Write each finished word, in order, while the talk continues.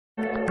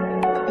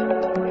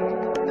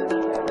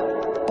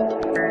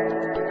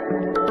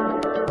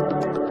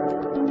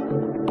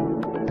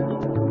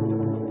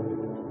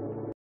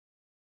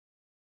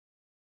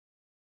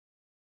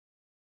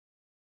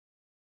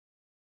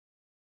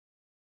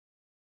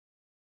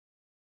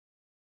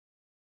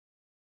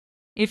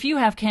If you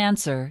have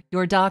cancer,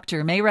 your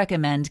doctor may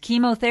recommend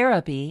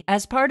chemotherapy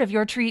as part of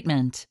your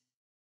treatment.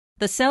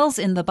 The cells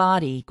in the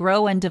body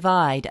grow and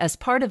divide as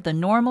part of the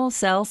normal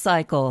cell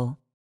cycle.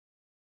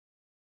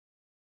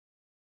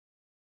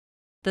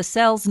 The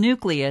cell's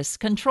nucleus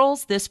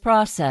controls this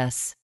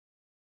process.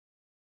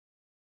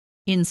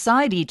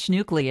 Inside each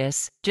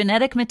nucleus,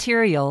 genetic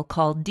material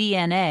called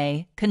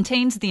DNA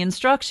contains the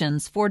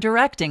instructions for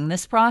directing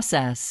this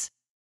process.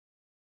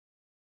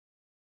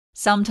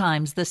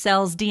 Sometimes the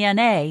cell's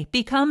DNA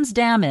becomes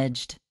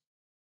damaged.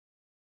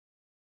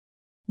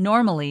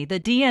 Normally, the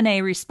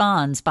DNA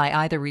responds by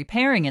either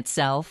repairing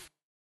itself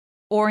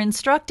or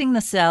instructing the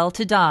cell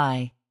to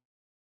die.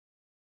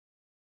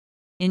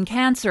 In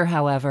cancer,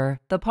 however,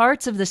 the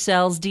parts of the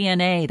cell's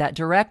DNA that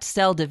direct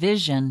cell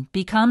division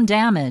become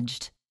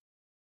damaged.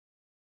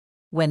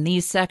 When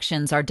these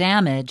sections are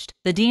damaged,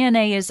 the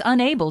DNA is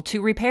unable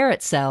to repair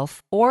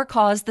itself or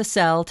cause the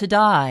cell to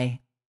die.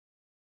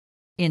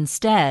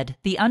 Instead,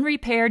 the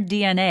unrepaired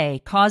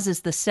DNA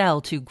causes the cell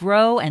to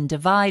grow and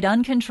divide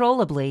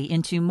uncontrollably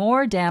into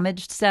more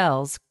damaged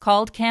cells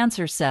called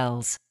cancer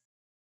cells.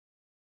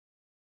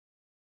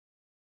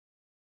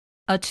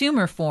 A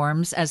tumor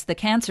forms as the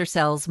cancer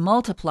cells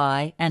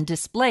multiply and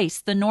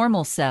displace the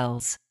normal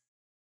cells.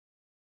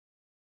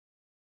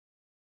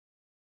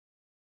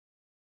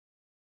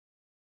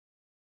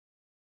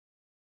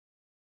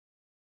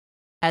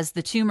 As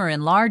the tumor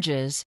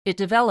enlarges, it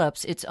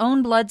develops its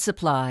own blood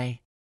supply.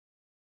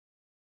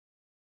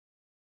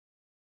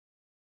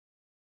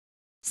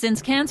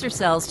 Since cancer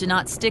cells do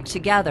not stick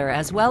together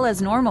as well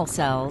as normal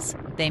cells,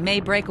 they may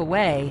break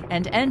away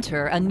and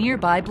enter a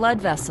nearby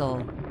blood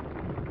vessel.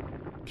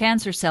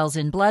 Cancer cells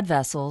in blood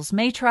vessels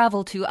may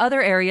travel to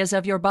other areas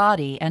of your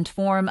body and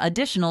form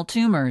additional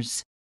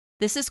tumors.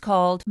 This is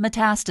called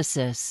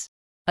metastasis.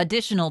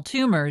 Additional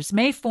tumors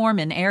may form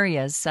in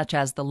areas such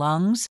as the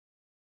lungs,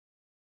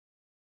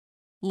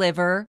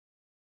 liver,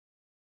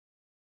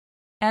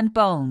 and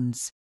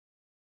bones.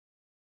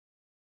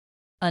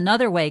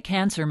 Another way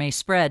cancer may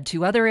spread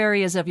to other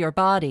areas of your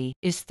body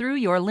is through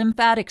your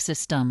lymphatic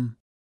system.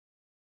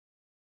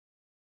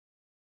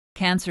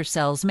 Cancer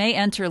cells may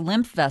enter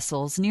lymph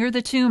vessels near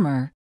the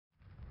tumor,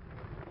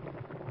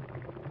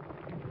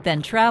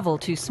 then travel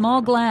to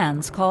small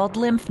glands called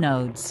lymph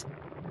nodes.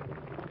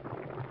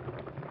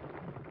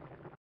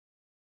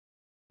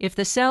 If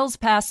the cells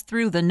pass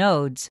through the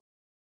nodes,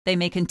 they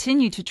may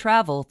continue to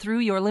travel through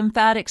your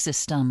lymphatic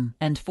system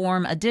and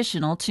form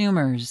additional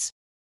tumors.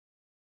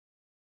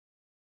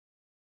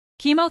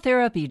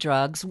 Chemotherapy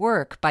drugs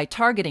work by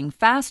targeting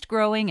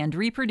fast-growing and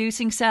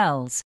reproducing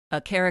cells, a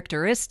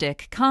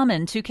characteristic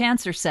common to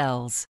cancer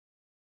cells.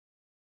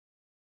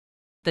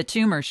 The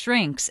tumor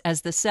shrinks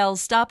as the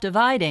cells stop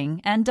dividing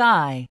and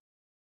die.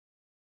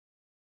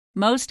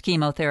 Most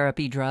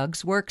chemotherapy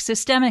drugs work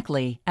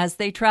systemically as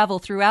they travel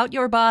throughout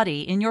your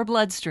body in your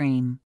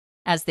bloodstream.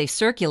 As they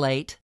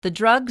circulate, the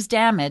drugs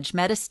damage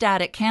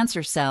metastatic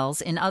cancer cells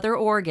in other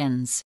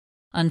organs.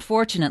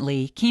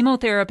 Unfortunately,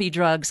 chemotherapy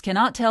drugs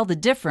cannot tell the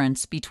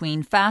difference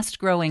between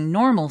fast-growing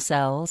normal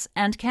cells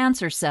and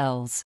cancer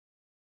cells.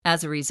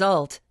 As a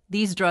result,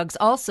 these drugs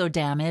also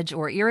damage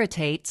or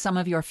irritate some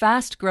of your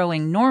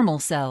fast-growing normal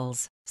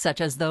cells,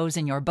 such as those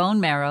in your bone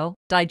marrow,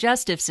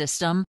 digestive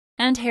system,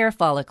 and hair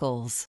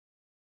follicles.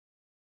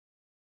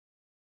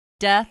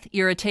 Death,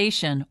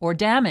 irritation, or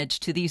damage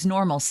to these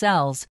normal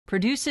cells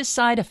produces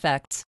side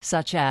effects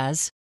such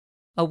as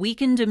a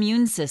weakened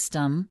immune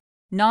system,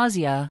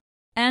 nausea,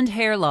 and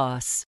hair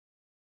loss.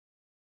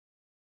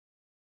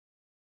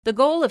 The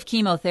goal of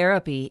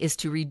chemotherapy is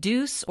to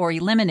reduce or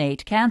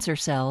eliminate cancer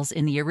cells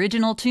in the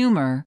original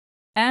tumor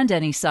and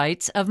any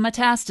sites of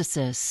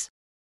metastasis.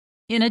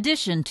 In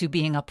addition to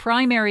being a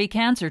primary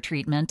cancer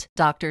treatment,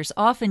 doctors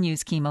often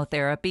use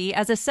chemotherapy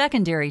as a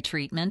secondary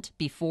treatment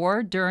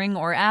before, during,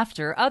 or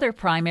after other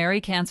primary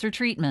cancer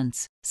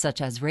treatments,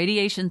 such as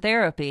radiation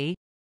therapy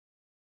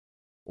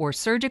or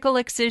surgical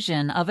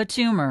excision of a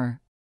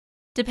tumor.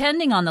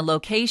 Depending on the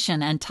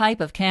location and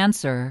type of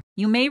cancer,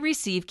 you may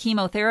receive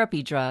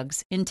chemotherapy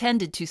drugs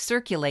intended to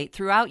circulate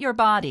throughout your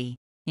body,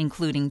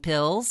 including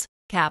pills,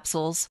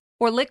 capsules,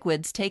 or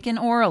liquids taken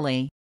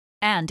orally,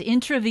 and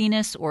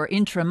intravenous or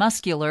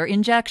intramuscular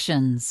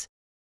injections.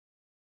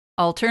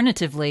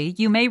 Alternatively,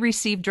 you may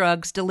receive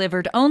drugs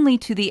delivered only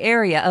to the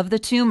area of the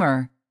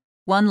tumor.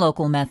 One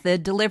local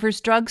method delivers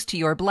drugs to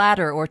your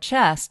bladder or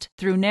chest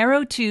through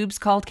narrow tubes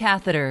called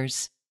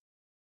catheters.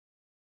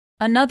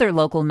 Another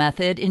local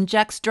method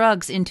injects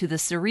drugs into the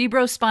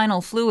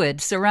cerebrospinal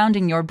fluid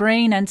surrounding your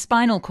brain and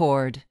spinal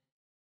cord.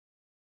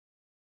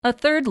 A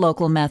third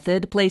local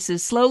method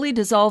places slowly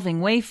dissolving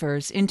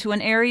wafers into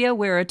an area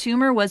where a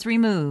tumor was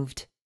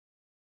removed.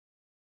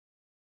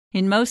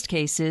 In most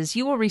cases,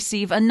 you will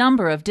receive a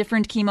number of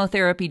different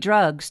chemotherapy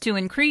drugs to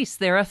increase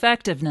their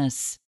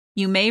effectiveness.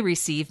 You may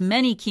receive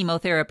many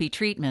chemotherapy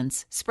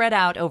treatments spread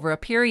out over a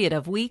period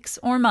of weeks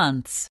or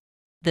months.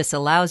 This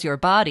allows your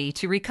body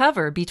to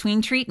recover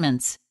between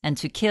treatments and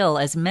to kill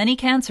as many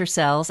cancer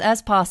cells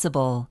as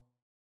possible.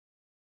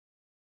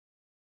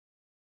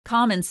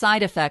 common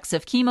side effects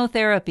of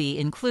chemotherapy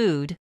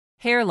include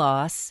hair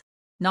loss,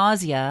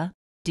 nausea,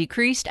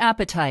 decreased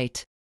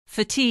appetite,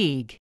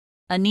 fatigue,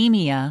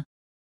 anemia,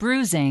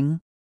 bruising,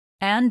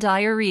 and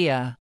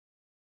diarrhea.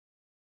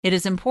 It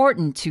is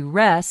important to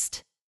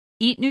rest,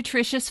 eat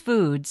nutritious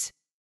foods,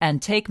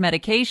 and take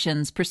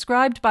medications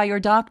prescribed by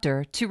your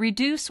doctor to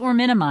reduce or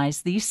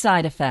minimize these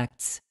side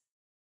effects.